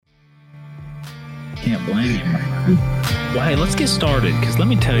Can't blame you. Well, hey, let's get started, because let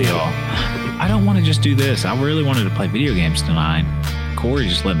me tell y'all, I don't want to just do this. I really wanted to play video games tonight. Cory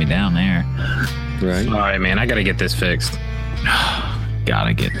just let me down there. Right. All right, man. I got to get this fixed.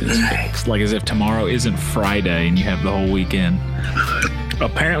 Gotta get this fixed. Like as if tomorrow isn't Friday and you have the whole weekend.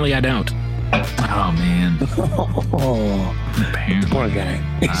 Apparently, I don't. Oh, man. Apparently. Poor guy.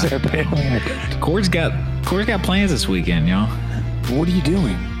 Cory's got plans this weekend, y'all. What are you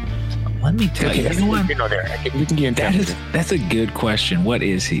doing? Let me tell you. You know what? We can get in touch. That's a good question. What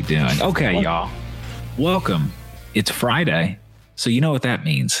is he doing? Okay, y'all. Welcome. It's Friday. So you know what that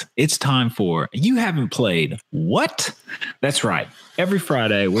means. It's time for You Haven't Played What? That's right. Every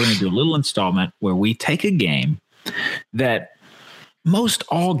Friday, we're going to do a little installment where we take a game that most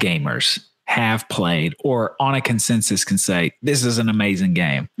all gamers have played or on a consensus can say, this is an amazing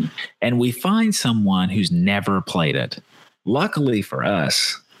game. And we find someone who's never played it. Luckily for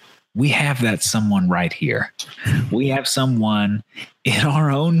us, we have that someone right here. We have someone in our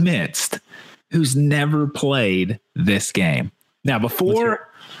own midst who's never played this game. Now, before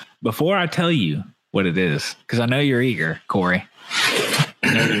I tell you what it is, because I know you're eager, Cory.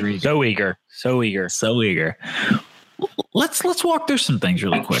 I know you're eager. So eager. Let's walk through some things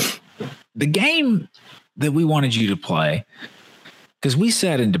really quick. The game that we wanted you to play, because we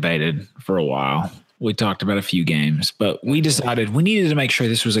sat and debated for a while. We talked about a few games, but we decided we needed to make sure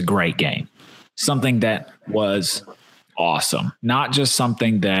this was a great game. Something that was awesome. Not just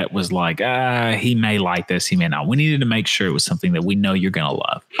something that was like, he may like this, he may not. We needed to make sure it was something that we know you're going to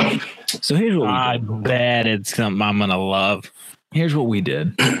love. So here's what we did. I bet it's something I'm going to love. Here's what we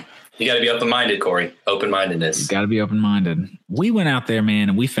did. You got to be open-minded, Cory. Open-mindedness. You got to be open-minded. We went out there, man,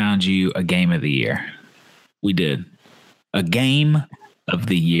 and we found you a game of the year. We did. A game of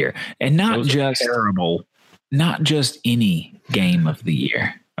the year. And not just terrible, not just any game of the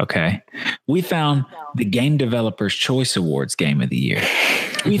year. Okay. We found the Game Developers Choice Awards Game of the Year.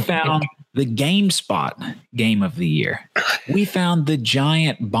 We found the GameSpot Game of the Year. We found the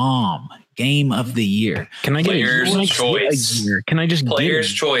Giant Bomb Game of the Year. Can I get Player's Choice? Can I just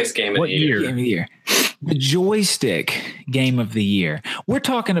Player's Choice Game of the Year? Game of the Year. The Joystick Game of the Year. We're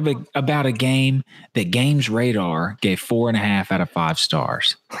talking about a game that Games Radar gave 4.5 out of 5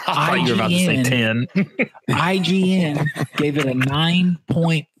 stars. I thought you were about to say 10. IGN gave it a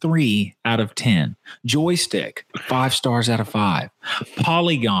 9.3 out of 10. Joystick, 5 stars out of 5.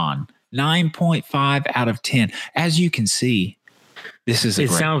 Polygon, 9.5 out of 10. As you can see, this is a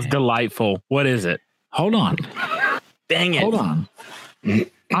great sounds game. Delightful. What is it? Hold on. Dang it. Hold on.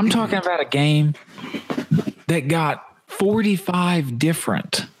 I'm talking about a game that got 45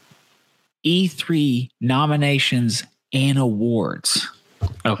 different E3 nominations and awards.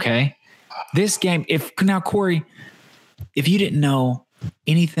 Okay. This game, Cory, if you didn't know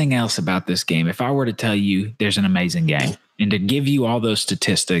anything else about this game, if I were to tell you there's an amazing game and to give you all those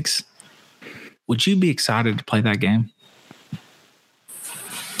statistics, would you be excited to play that game?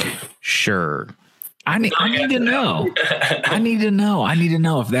 Sure. I need to know. I need to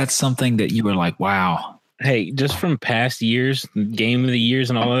know if that's something that you were like, wow. Hey, just from past years, game of the years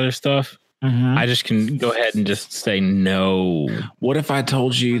and all other stuff, I just can go ahead and just say no. What if I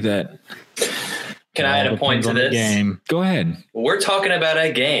told you that? Can I add a point to this? Game. Go ahead. We're talking about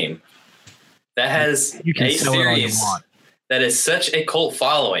a game that has a series that is such a cult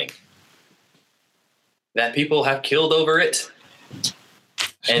following that people have killed over it,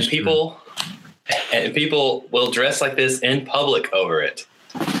 and people will dress like this in public over it.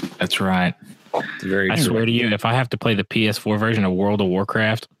 That's right. I swear to you, if I have to play the PS4 version of World of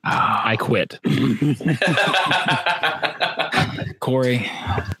Warcraft, I quit. Cory,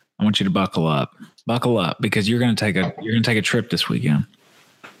 I want you to buckle up. Buckle up, because you're going to take a trip this weekend,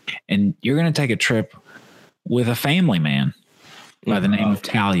 and you're going to take a trip with a family man by the name of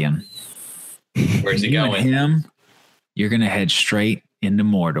Talion. Where's he going? Him, you're going to head straight into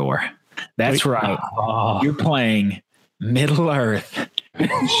Mordor. That's right. You're playing Middle Earth,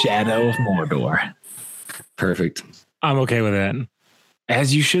 Shadow of Mordor. Perfect. I'm okay with that.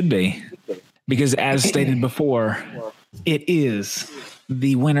 As you should be, because as stated before, it is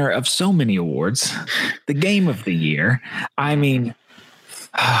the winner of so many awards, the game of the year. I mean,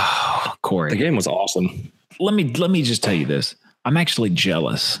 Cory, The game was awesome. let me just tell you this. I'm actually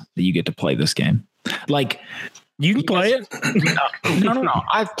jealous that you get to play this game. Like, you can play it. No.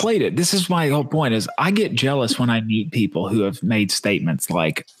 I've played it. This is my whole point is I get jealous when I meet people who have made statements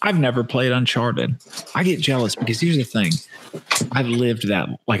like, I've never played Uncharted. I get jealous because here's the thing. I've lived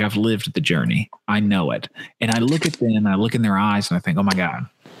the journey. I know it. And I look at them and I look in their eyes and I think, oh my God,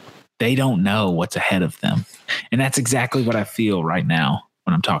 they don't know what's ahead of them. And that's exactly what I feel right now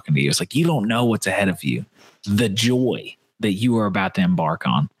when I'm talking to you. It's like, you don't know what's ahead of you. The joy that you are about to embark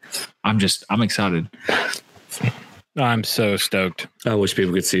on. I'm excited. I'm so stoked. I wish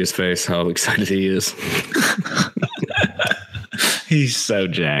people could see his face, how excited he is. He's so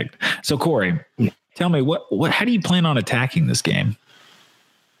jacked. So Cory, tell me how do you plan on attacking this game?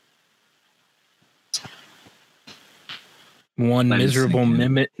 One miserable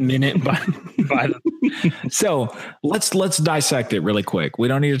minute by So let's dissect it really quick. We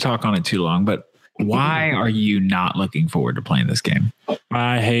don't need to talk on it too long, but why are you not looking forward to playing this game?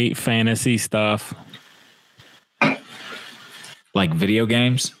 I hate fantasy stuff. Like video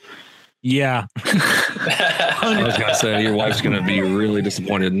games? Yeah. I was gonna say your wife's gonna be really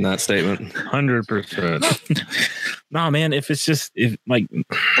disappointed in that statement. 100%. No, man. I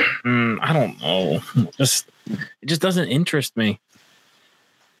don't know. It just doesn't interest me.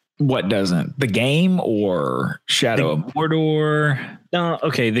 What doesn't? The game or Shadow of Mordor? No,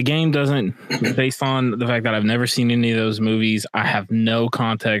 okay. The game doesn't, based on the fact that I've never seen any of those movies. I have no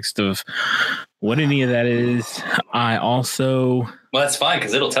context of what any of that is. I also... Well, that's fine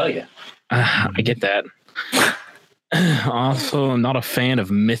because it'll tell you. I get that. Also, I'm not a fan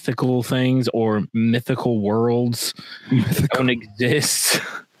of mythical things or mythical worlds. Don't exist.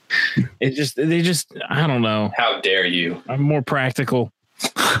 They just, I don't know. How dare you? I'm more practical.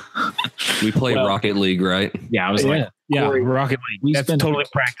 We play Rocket League, right? Yeah, I was like, Cory, Rocket League. That's totally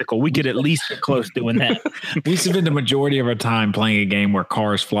practical. We could at least get close doing that. we spend the majority of our time playing a game where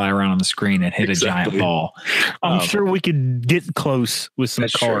cars fly around on the screen and hit a giant ball. I'm sure we could get close with some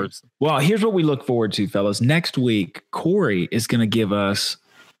cars. True. Well, here's what we look forward to, fellas. Next week, Cory is going to give us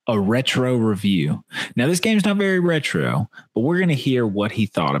a retro review. Now, this game's not very retro, but we're going to hear what he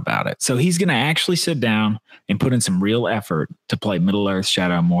thought about it. So he's going to actually sit down and put in some real effort to play Middle-earth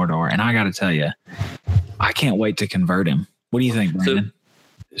Shadow of Mordor. And I got to tell you, I can't wait to convert him. What do you think, Brandon?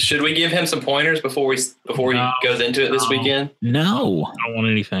 So, should we give him some pointers before he goes into it this weekend? No. I don't want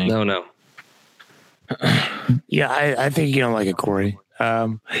anything. No. Yeah, I think you don't like it, Cory.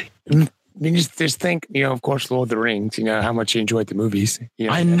 Just think, of course, Lord of the Rings, how much you enjoyed the movies.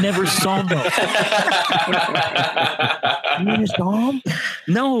 I never saw them. You never saw them?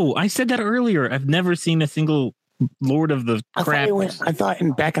 No, I said that earlier. I've never seen a single Lord of the Crap. I thought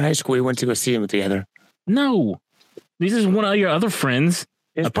back in high school we went to go see them together. No, this is one of your other friends.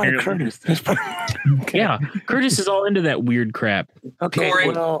 It's probably Curtis. Okay. Yeah, Curtis is all into that weird crap. Okay,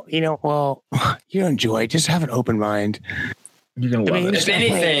 Cory. well, you enjoy it. Just have an open mind. You're going to love it. If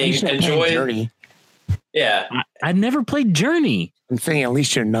anything, enjoy Journey. Yeah. I never played Journey. I'm saying at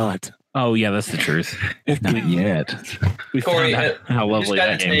least you're not. Oh yeah, that's the truth. Not yet. We Cory, found out how lovely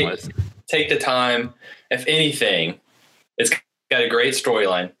that game was. Take the time. If anything, it's got a great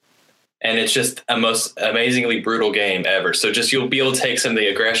storyline. And it's just a most amazingly brutal game ever. So you'll be able to take some of the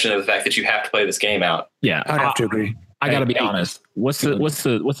aggression of the fact that you have to play this game out. Yeah, I'd have to agree. I got to be honest. What's the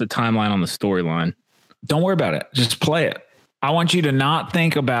timeline on the storyline? Don't worry about it. Just play it. I want you to not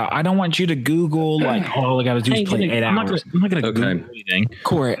think about. I don't want you to Google like, all I got to do is play 8 hours. I'm not going to Google anything.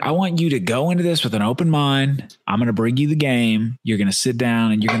 Cory, I want you to go into this with an open mind. I'm going to bring you the game. You're going to sit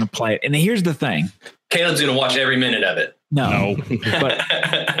down and you're going to play it. And here's the thing. Caleb's going to watch every minute of it. No. But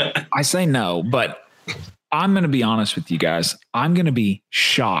I say no, but I'm going to be honest with you guys. I'm going to be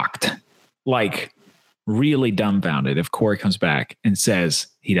shocked, like really dumbfounded if Cory comes back and says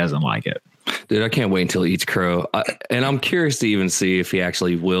he doesn't like it. Dude, I can't wait until he eats crow. And I'm curious to even see if he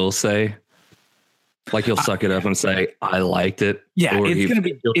actually will say, like he'll suck it up and say, I liked it. Yeah, or it's going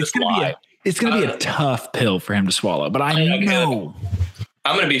to be a tough pill for him to swallow, but I know.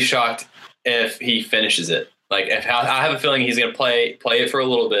 I'm going to be shocked if he finishes it. Like if I have a feeling he's going to play it for a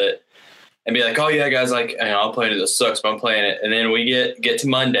little bit and be like, oh yeah, guys, like, I'll play it. This sucks, but I'm playing it. And then we get to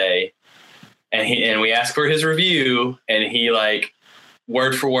Monday and we ask for his review and he like,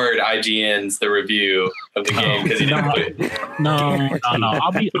 word for word IGN's the review of the game because he didn't play it. No. I'm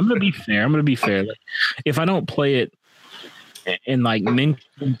gonna be fair. Like, if I don't play it and like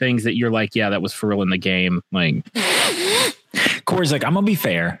mention things that you're like, yeah, that was for real in the game. Like Cory's like, I'm gonna be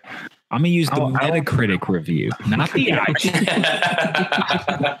fair. I'm gonna use the Metacritic review, not the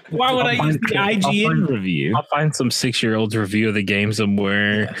IGN. Why would I use the IGN review? I'll find some 6-year-old's review of the game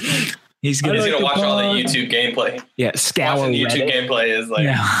somewhere. He's gonna watch all the YouTube gameplay. Yeah, scour watching YouTube gameplay is like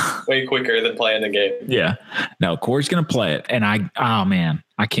way quicker than playing the game. Yeah, no, Cory's gonna play it, and I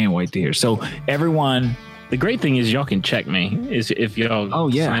can't wait to hear. So everyone, the great thing is y'all can check me. Is if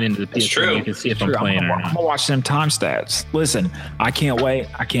y'all sign into the PS4, you can see if I'm playing or not. I'm gonna watch them time stats. Listen, I can't wait.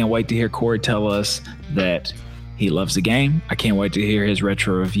 I can't wait to hear Cory tell us that he loves the game. I can't wait to hear his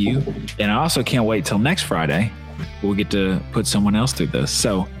retro review, and I also can't wait till next Friday we'll get to put someone else through this.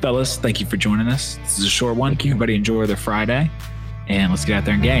 So, fellas, thank you for joining us. This is a short one. Everybody enjoy their Friday, and let's get out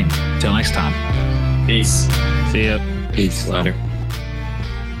there and game. Until next time. Peace. See ya. Peace. Later.